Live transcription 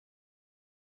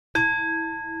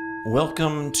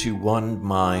Welcome to One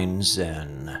Mind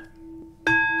Zen.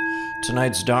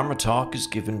 Tonight's Dharma talk is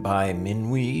given by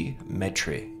Ui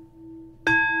Maitri.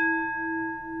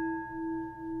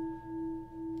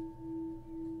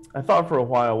 I thought for a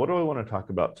while, what do I want to talk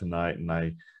about tonight? And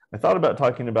I thought about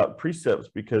talking about precepts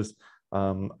because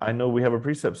I know we have a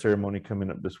precept ceremony coming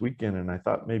up this weekend, and I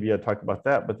thought maybe I'd talk about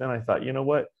that. But then I thought, you know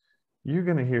what? You're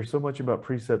going to hear so much about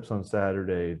precepts on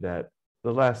Saturday that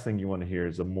the last thing you want to hear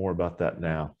is more about that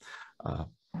now.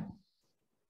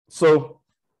 So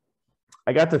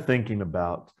I got to thinking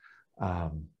about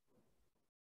how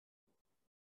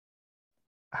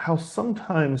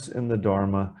sometimes in the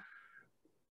Dharma,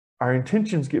 our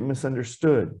intentions get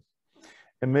misunderstood.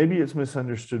 And maybe it's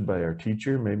misunderstood by our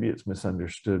teacher, maybe it's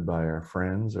misunderstood by our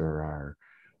friends or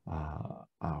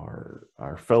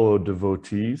our fellow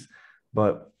devotees.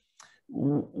 But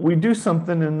we do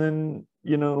something, and then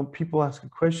people ask a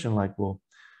question like, well,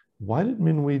 why did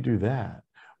Minwi do that?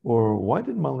 Or why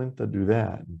did Malinta do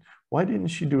that? Why didn't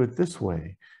she do it this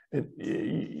way?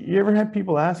 You ever had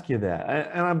people ask you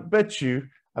that? And I bet you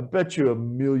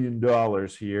 $1 million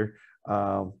here.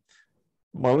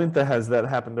 Malinta has that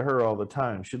happen to her all the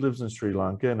time. She lives in Sri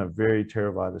Lanka, in a very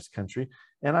Theravadist country.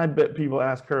 And I bet people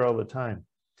ask her all the time,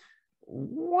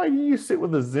 why do you sit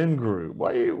with a Zen group?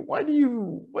 Why do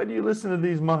you listen to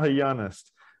these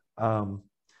Mahayanists?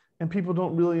 And people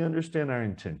don't really understand our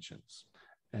intentions,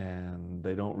 and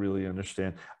they don't really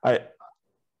understand.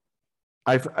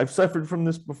 I've suffered from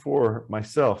this before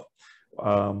myself,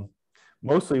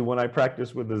 mostly when I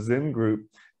practiced with a Zen group,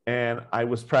 and I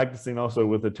was practicing also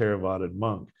with a Theravada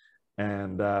monk,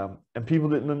 and people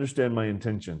didn't understand my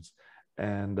intentions,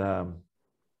 and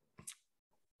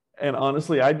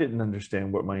honestly, I didn't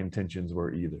understand what my intentions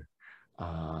were either.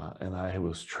 And I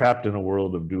was trapped in a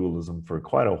world of dualism for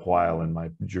quite a while in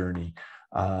my journey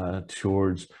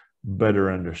towards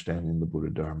better understanding the Buddha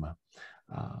Dharma.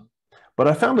 But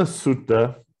I found a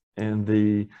sutta in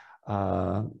the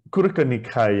Kurika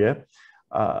Nikaya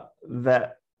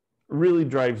that really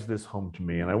drives this home to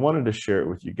me. And I wanted to share it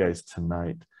with you guys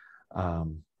tonight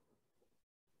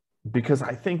because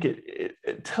I think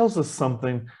it tells us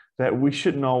something that we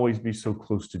shouldn't always be so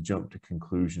close to jump to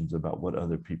conclusions about what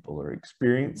other people are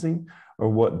experiencing or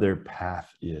what their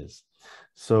path is.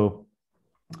 So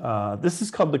this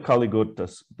is called the Kaligoda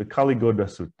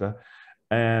Sutta,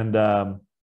 and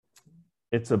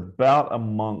it's about a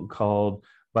monk called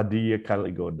Badiya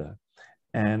Kaligoda.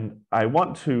 And I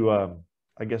want to,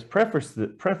 I guess, preface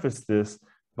this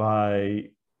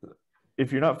by,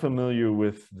 if you're not familiar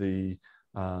with the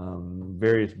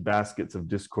various baskets of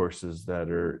discourses that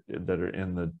are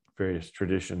in the various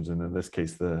traditions, and in this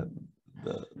case the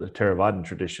Theravadan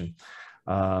tradition,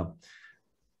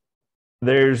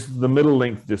 there's the middle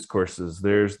length discourses,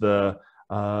 there's the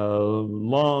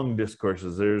long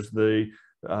discourses, there's the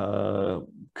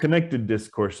connected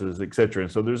discourses, etc.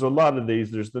 And so there's a lot of these.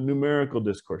 There's the numerical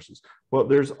discourses. Well,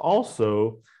 there's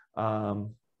also the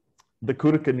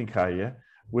Kurika Nikaya,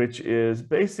 which is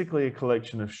basically a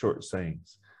collection of short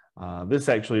sayings. This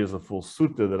actually is a full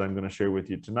sutta that I'm going to share with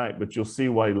you tonight, but you'll see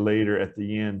why later at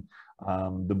the end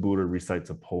the Buddha recites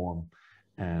a poem,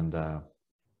 and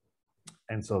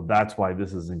so that's why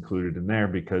this is included in there,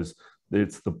 because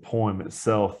it's the poem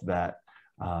itself that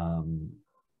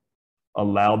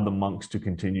allowed the monks to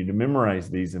continue to memorize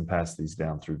these and pass these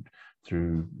down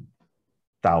through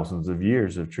thousands of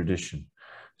years of tradition.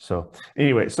 So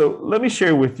anyway, so let me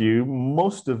share with you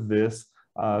most of this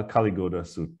Kaligoda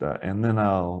Sutta, and then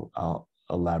I'll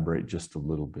elaborate just a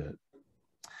little bit.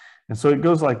 And so it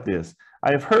goes like this.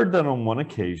 I have heard that on one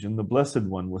occasion, the Blessed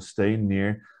One was staying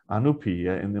near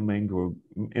Anupiya in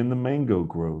the mango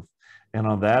grove. And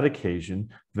on that occasion,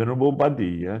 Venerable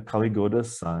Badiya,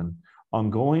 Kaligoda's son, on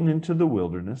going into the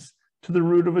wilderness, to the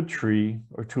root of a tree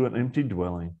or to an empty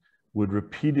dwelling, would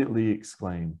repeatedly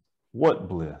exclaim, "What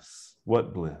bliss!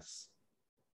 What bliss!"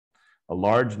 A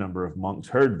large number of monks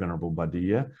heard Venerable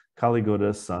Badiya,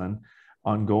 Kaligoda's son,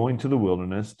 on going to the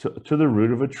wilderness, to the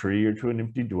root of a tree or to an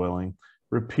empty dwelling,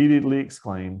 repeatedly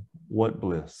exclaim, "What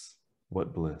bliss!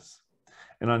 What bliss!"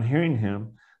 And on hearing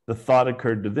him, the thought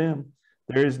occurred to them,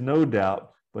 there is no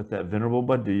doubt but that Venerable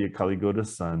Badiya,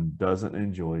 Kaligoda's son, doesn't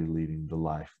enjoy leading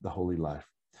the holy life.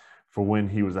 For when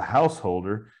he was a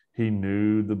householder, he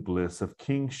knew the bliss of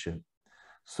kingship.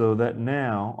 So that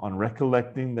now, on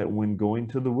recollecting that when going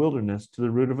to the wilderness, to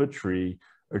the root of a tree,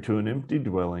 or to an empty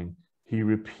dwelling, he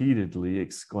repeatedly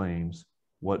exclaims,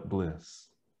 "What bliss!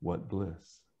 What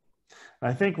bliss!" And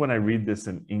I think when I read this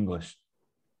in English,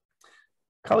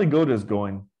 Kaligoda is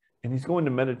going, and he's going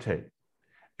to meditate.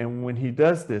 And when he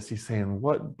does this, he's saying,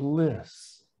 "What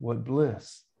bliss! What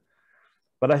bliss!"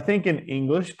 But I think in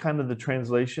English, kind of the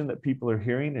translation that people are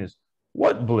hearing is,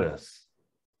 what bliss?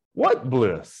 What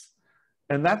bliss?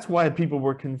 And that's why people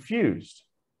were confused,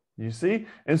 you see?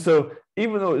 And so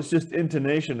even though it's just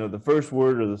intonation of the first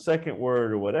word or the second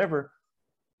word or whatever,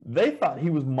 they thought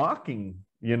he was mocking,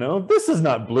 this is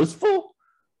not blissful.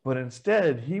 But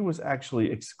instead, he was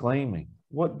actually exclaiming,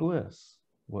 what bliss?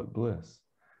 What bliss?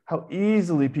 How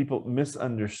easily people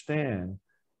misunderstand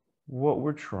what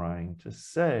we're trying to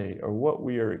say or what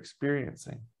we are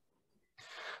experiencing.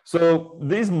 So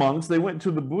these monks, they went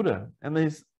to the Buddha, and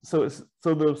so the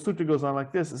sutta goes on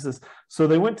like this. It says, so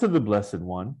they went to the Blessed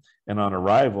One, and on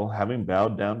arrival, having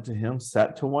bowed down to him,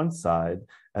 sat to one side.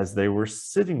 As they were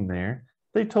sitting there,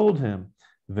 they told him,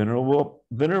 Venerable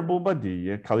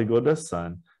Bhaddiya, Kaligoda's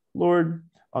son, Lord,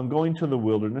 on going to the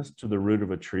wilderness, to the root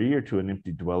of a tree or to an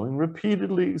empty dwelling,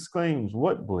 repeatedly exclaims,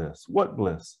 what bliss, what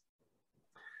bliss.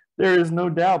 There is no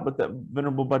doubt but that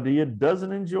Venerable Bhaddiya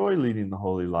doesn't enjoy leading the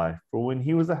holy life, for when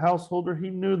he was a householder, he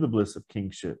knew the bliss of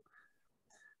kingship.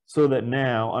 So that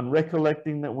now, on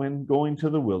recollecting that when going to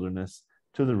the wilderness,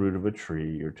 to the root of a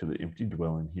tree or to the empty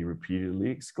dwelling, he repeatedly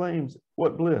exclaims,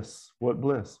 what bliss, what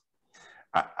bliss.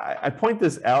 I point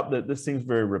this out that this seems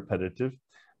very repetitive.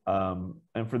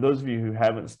 And for those of you who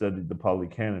haven't studied the Pali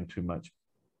Canon too much,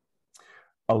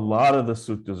 a lot of the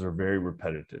suttas are very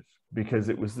repetitive because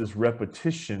it was this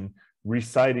repetition,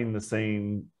 reciting the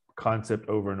same concept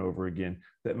over and over again,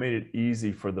 that made it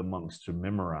easy for the monks to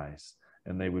memorize.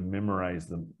 And they would memorize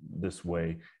them this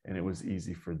way, and it was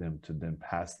easy for them to then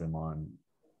pass them on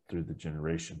through the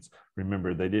generations.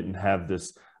 Remember, they didn't have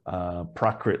this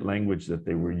Prakrit language that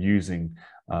they were using,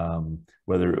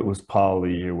 whether it was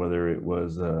Pali or whether it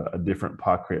was a different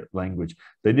Prakrit language.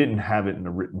 They didn't have it in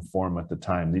a written form at the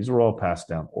time. These were all passed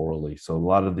down orally. So a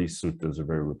lot of these suttas are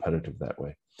very repetitive that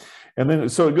way. And then,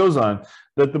 so it goes on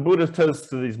that the Buddha says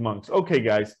to these monks, okay,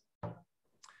 guys,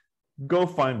 go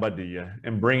find Bhaddiya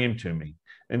and bring him to me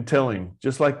and tell him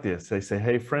just like this. They say,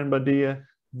 hey, friend Bhaddiya,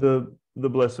 the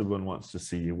Blessed One wants to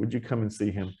see you. Would you come and see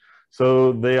him?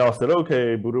 So they all said,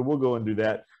 okay, Buddha, we'll go and do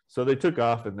that. So they took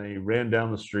off and they ran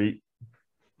down the street,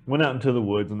 went out into the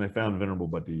woods, and they found Venerable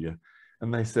Bhaddiya.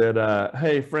 And they said,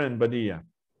 hey, friend Bhaddiya,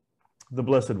 the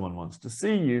Blessed One wants to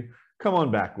see you. Come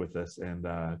on back with us and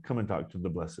come and talk to the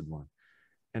Blessed One.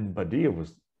 And Bhaddiya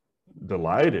was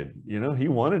delighted. He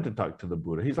wanted to talk to the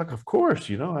Buddha. He's like, of course,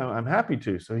 I'm happy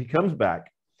to. So he comes back,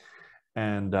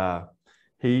 and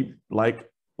he, like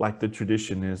the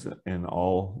tradition is in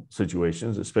all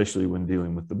situations, especially when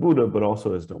dealing with the Buddha, but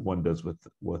also as one does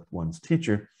with one's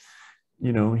teacher,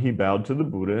 he bowed to the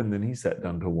Buddha and then he sat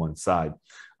down to one side.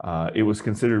 It was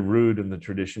considered rude in the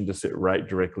tradition to sit right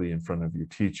directly in front of your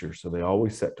teacher. So they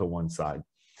always sat to one side.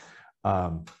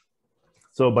 So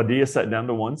Bhaddiya sat down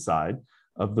to one side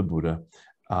of the Buddha.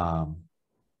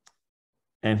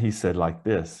 And he said like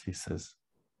this, he says,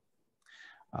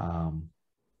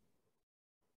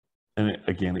 and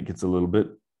again, it gets a little bit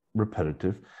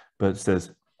repetitive, but it says,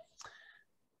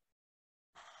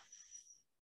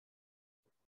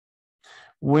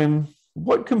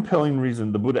 what compelling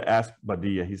reason, the Buddha asked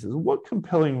Bhaddiya, he says, what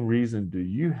compelling reason do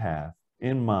you have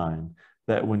in mind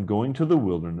that when going to the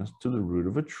wilderness, to the root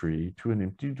of a tree, to an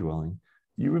empty dwelling,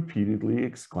 you repeatedly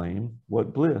exclaim,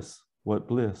 what bliss, what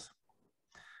bliss?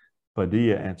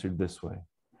 Bhaddiya answered this way,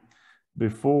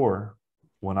 before,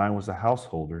 when I was a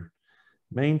householder,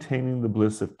 maintaining the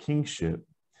bliss of kingship,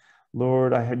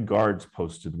 Lord, I had guards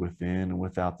posted within and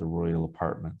without the royal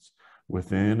apartments,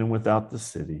 within and without the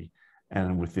city,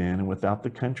 and within and without the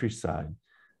countryside.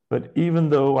 But even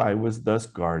though I was thus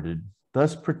guarded,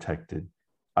 thus protected,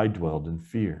 I dwelled in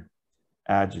fear,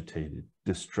 agitated,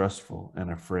 distrustful, and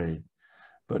afraid.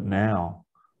 But now,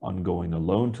 on going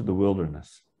alone to the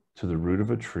wilderness, to the root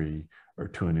of a tree, or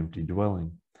to an empty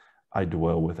dwelling, I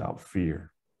dwell without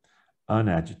fear,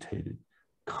 unagitated,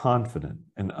 confident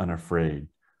and unafraid,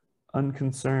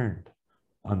 unconcerned,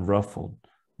 unruffled,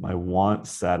 my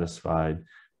wants satisfied,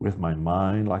 with my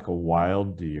mind like a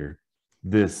wild deer.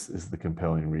 This is the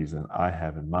compelling reason I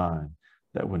have in mind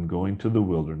that when going to the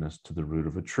wilderness, to the root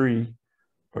of a tree,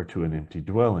 or to an empty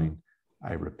dwelling,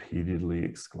 I repeatedly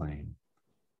exclaim,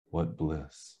 what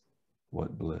bliss,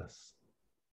 what bliss.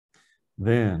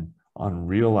 Then, on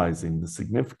realizing the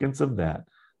significance of that,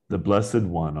 the Blessed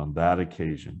One on that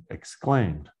occasion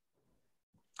exclaimed,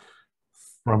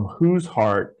 from whose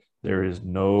heart there is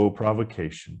no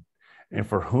provocation, and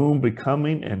for whom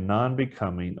becoming and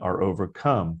non-becoming are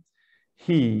overcome,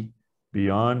 he,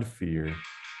 beyond fear,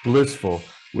 blissful,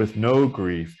 with no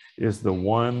grief, is the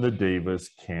one the devas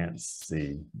can't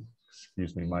see.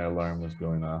 Excuse me, my alarm was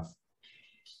going off.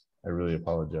 I really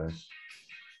apologize.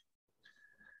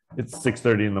 it's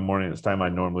 6:30 in the morning. It's time I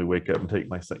normally wake up and take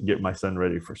my son, get my son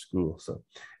ready for school. So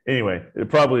anyway, it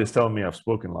probably is telling me I've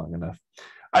spoken long enough.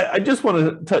 I just want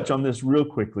to touch on this real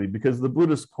quickly because the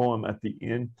Buddhist poem at the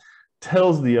end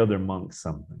tells the other monks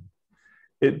something.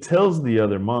 It tells the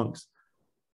other monks,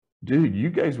 dude, you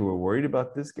guys were worried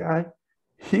about this guy.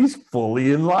 He's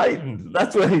fully enlightened.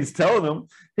 That's what he's telling them.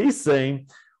 He's saying,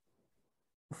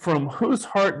 from whose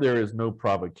heart there is no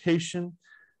provocation,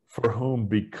 for whom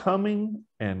becoming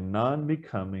and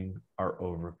non-becoming are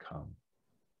overcome.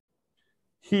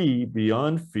 He,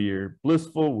 beyond fear,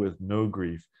 blissful with no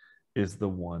grief, is the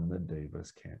one the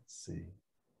devas can't see.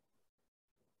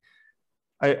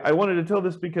 I wanted to tell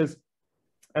this because,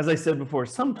 as I said before,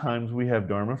 sometimes we have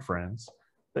Dharma friends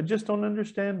that just don't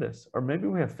understand this, or maybe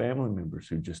we have family members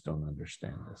who just don't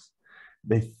understand this.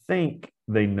 They think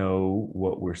they know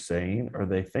what we're saying, or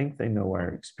they think they know our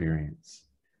experience.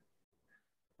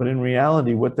 But in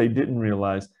reality, what they didn't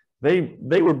realize, they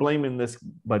were blaming this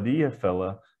Badia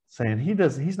fella, saying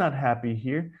he's not happy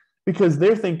here, because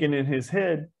they're thinking in his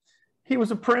head, he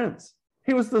was a prince.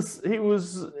 He was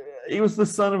the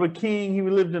son of a king. He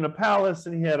lived in a palace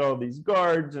and he had all these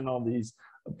guards and all these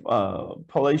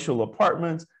palatial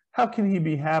apartments. How can he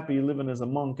be happy living as a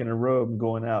monk in a robe and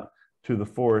going out to the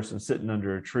forest and sitting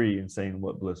under a tree and saying,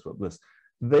 what bliss, what bliss?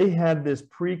 They had this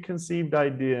preconceived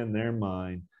idea in their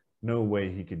mind, no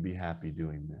way he could be happy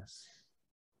doing this.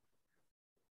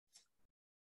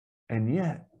 And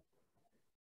yet,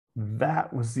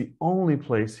 that was the only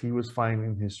place he was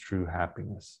finding his true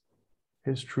happiness,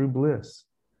 his true bliss.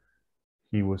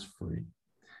 He was free.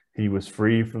 He was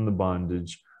free from the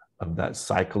bondage of that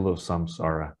cycle of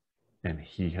samsara, and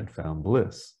he had found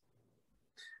bliss.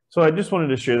 So I just wanted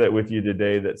to share that with you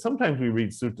today, that sometimes we read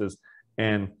suttas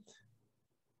and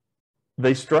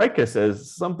they strike us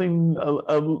as something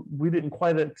we didn't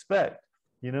quite expect,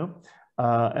 you know?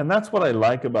 And that's what I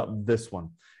like about this one.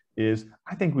 Is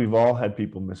I think we've all had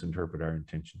people misinterpret our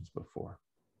intentions before.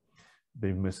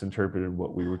 They've misinterpreted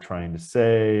what we were trying to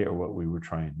say or what we were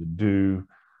trying to do.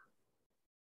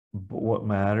 But what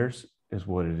matters is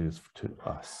what it is to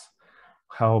us,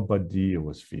 how Badia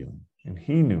was feeling. And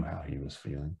he knew how he was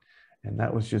feeling. And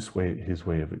that was just his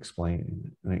way of explaining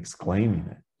it and exclaiming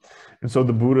it. And so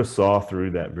the Buddha saw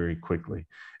through that very quickly.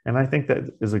 And I think that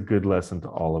is a good lesson to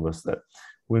all of us, that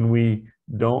when we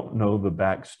don't know the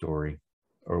backstory,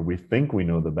 or we think we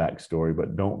know the backstory,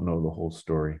 but don't know the whole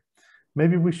story,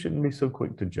 maybe we shouldn't be so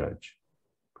quick to judge.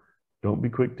 Don't be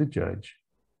quick to judge.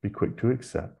 Be quick to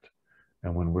accept.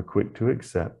 And when we're quick to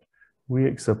accept, we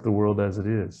accept the world as it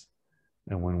is.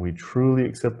 And when we truly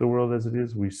accept the world as it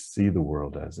is, we see the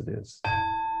world as it is.